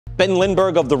Ben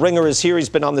Lindbergh of The Ringer is here. He's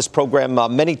been on this program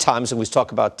many times, and we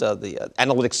talk about the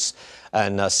analytics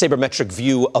and sabermetric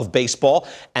view of baseball.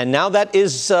 And now that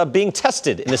is being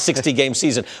tested in a 60-game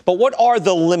season. But what are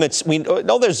the limits? We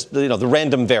know there's the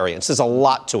random variance. There's a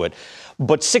lot to it.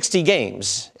 But 60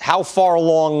 games, how far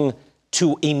along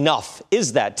to enough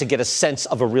is that to get a sense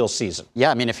of a real season?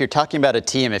 Yeah, I mean, if you're talking about a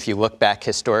team, if you look back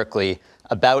historically,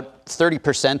 about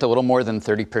 30%, a little more than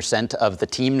 30% of the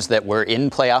teams that were in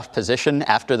playoff position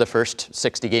after the first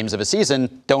 60 games of a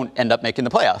season don't end up making the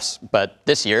playoffs. But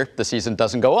this year, the season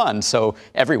doesn't go on. So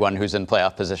everyone who's in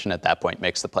playoff position at that point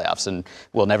makes the playoffs. And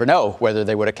we'll never know whether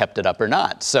they would have kept it up or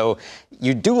not. So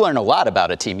you do learn a lot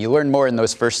about a team. You learn more in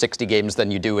those first 60 games than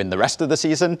you do in the rest of the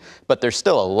season. But there's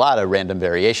still a lot of random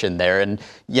variation there. And,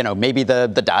 maybe the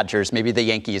Dodgers, maybe the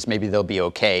Yankees, maybe they'll be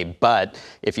okay. But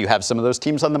if you have some of those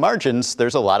teams on the margins,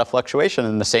 there's a lot of fluctuation.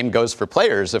 And the same goes for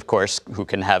players, of course, who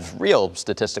can have real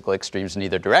statistical extremes in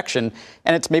either direction.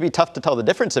 And it's maybe tough to tell the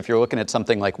difference if you're looking at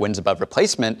something like wins above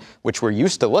replacement, which we're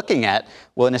used to looking at.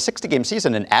 Well, in a 60-game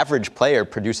season, an average player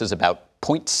produces about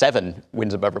 0.7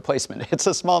 wins above replacement. It's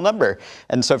a small number.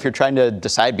 And so if you're trying to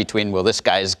decide between, well, this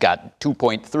guy's got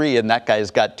 2.3 and that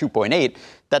guy's got 2.8,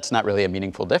 that's not really a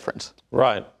meaningful difference.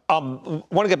 Right. I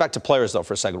want to get back to players, though,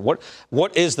 for a second.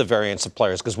 What is the variance of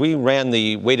players? Because we ran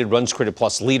the weighted runs created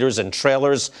plus leaders and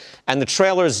trailers, and the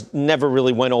trailers never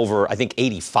really went over, I think,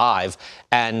 85.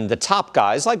 And the top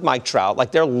guys, like Mike Trout,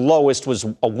 like their lowest was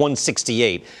a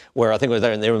 168, where I think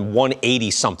they were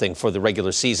 180-something for the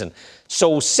regular season.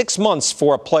 So 6 months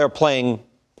for a player playing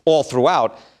all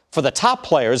throughout, for the top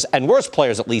players, and worst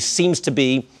players at least, seems to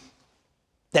be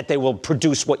that they will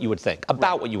produce what you would think,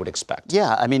 about what you would expect.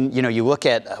 Yeah, I mean, you look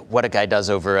at what a guy does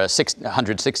over a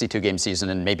 162-game season,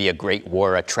 and maybe a great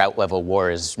WAR, a Trout-level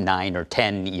WAR is 9 or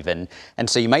 10 even. And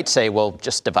so you might say, well,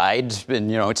 just divide,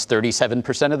 and, it's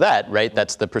 37% of that, right?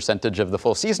 That's the percentage of the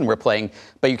full season we're playing.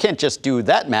 But you can't just do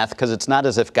that math, because it's not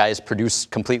as if guys produce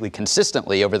completely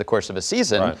consistently over the course of a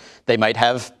season. Right. They might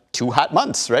have 2 hot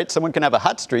months, right? Someone can have a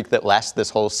hot streak that lasts this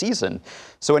whole season.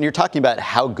 So when you're talking about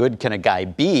how good can a guy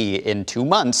be in 2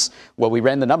 months, well, we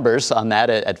ran the numbers on that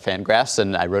at Fangraphs,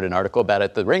 and I wrote an article about it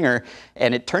at The Ringer,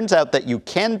 and it turns out that you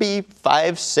can be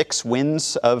 5-6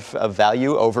 wins of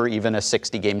value over even a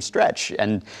 60-game stretch.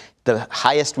 And the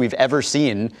highest we've ever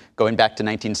seen, going back to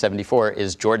 1974,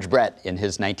 is George Brett in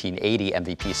his 1980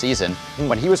 MVP season,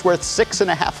 when he was worth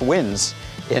 6.5 wins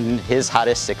in his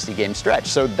hottest 60-game stretch.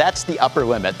 So that's the upper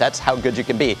limit. That's how good you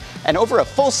can be. And over a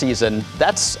full season,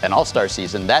 that's an all-star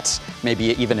season. That's maybe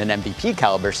even an MVP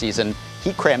caliber season.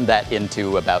 He crammed that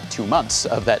into about 2 months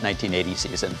of that 1980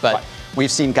 season. But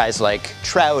we've seen guys like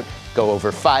Trout go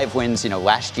over 5 wins.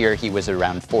 Last year he was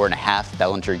around 4.5.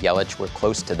 Bellinger, Yelich were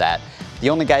close to that. The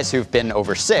only guys who've been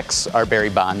over 6 are Barry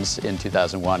Bonds in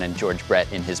 2001 and George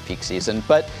Brett in his peak season.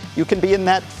 But you can be in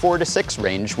that 4 to 6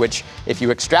 range, which if you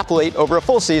extrapolate over a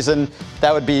full season,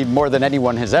 that would be more than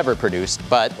anyone has ever produced.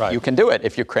 But you can do it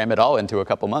if you cram it all into a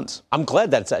couple months. I'm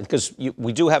glad that's that, because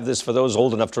we do have this for those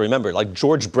old enough to remember. Like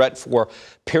George Brett, for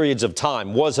periods of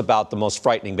time, was about the most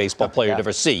frightening baseball player you'd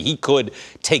ever see. He could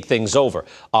take things over.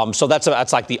 So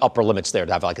that's like the upper limits there,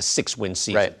 to have like a 6-win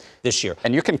season this year.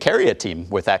 And you can carry a team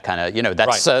with that kind of,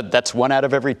 that's 1 out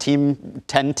of every 10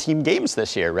 team games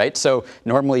this year, right? So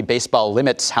normally baseball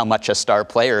limits how much a star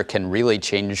player can really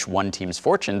change one team's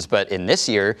fortunes. But in this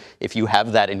year, if you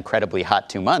have that incredibly hot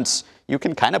 2 months, you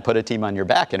can kind of put a team on your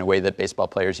back in a way that baseball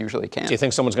players usually can't. Do you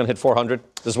think someone's going to hit 400?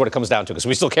 This is what it comes down to, because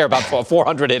we still care about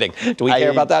 400 hitting. Do we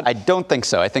care about that? I don't think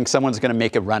so. I think someone's going to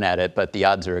make a run at it, but the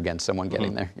odds are against someone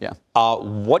getting there. Yeah.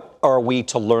 What are we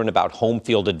to learn about home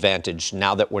field advantage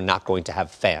now that we're not going to have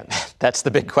fans? That's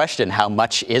the big question. How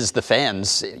much is the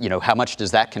fans? How much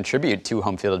does that contribute to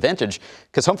home field advantage?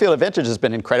 Because home field advantage has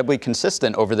been incredibly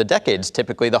consistent over the decades.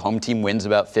 Typically, the home team wins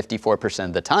about 54%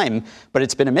 of the time, but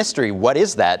it's been a mystery. What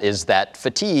is that? Is that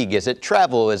fatigue? Is it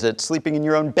travel? Is it sleeping in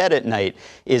your own bed at night?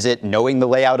 Is it knowing the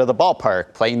layout of the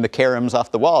ballpark, playing the caroms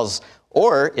off the walls?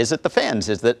 Or is it the fans?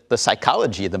 Is it the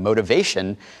psychology, the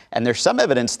motivation? And there's some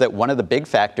evidence that one of the big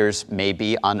factors may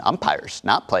be on umpires,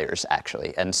 not players,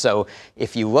 actually. And so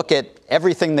if you look at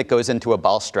everything that goes into a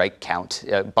ball strike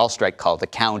call, the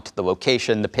count, the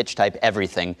location, the pitch type,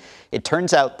 everything, it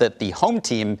turns out that the home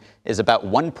team is about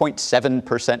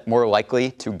 1.7% more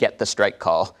likely to get the strike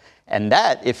call. And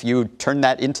that, if you turn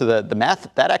that into the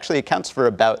math, that actually accounts for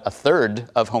about 1/3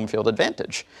 of home field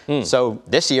advantage. So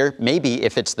this year, maybe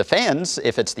if it's the fans,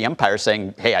 if it's the umpire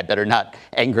saying, hey, I better not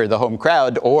anger the home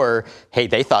crowd, or, hey,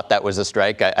 they thought that was a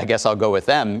strike, I guess I'll go with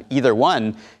them. Either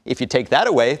one, if you take that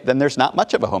away, then there's not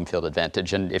much of a home field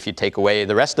advantage. And if you take away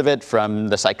the rest of it from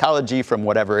the psychology, from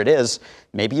whatever it is,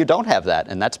 maybe you don't have that.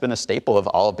 And that's been a staple of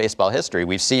all of baseball history.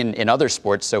 We've seen in other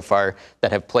sports so far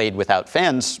that have played without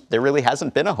fans, there really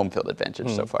hasn't been a home field advantage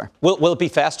so far. Will it be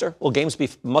faster? Will games be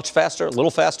much faster, a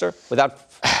little faster,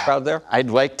 without crowd there? I'd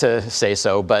like to say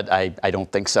so, but I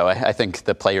don't think so. I think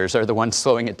the players are the ones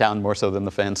slowing it down more so than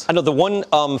the fans. I know the one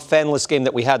fanless game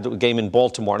that we had, the game in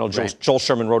Baltimore, I know Joel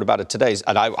Sherman wrote about it today,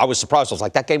 and I was surprised. I was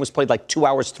like, that game was played like 2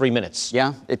 hours, 3 minutes.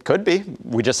 Yeah, it could be.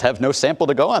 We just have no sample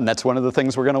to go on. That's one of the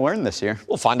things we're going to learn this year.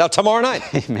 We'll find out tomorrow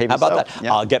night. Maybe How about so. that?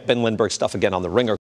 Yeah. I'll get Ben Lindbergh stuff again on The Ringer.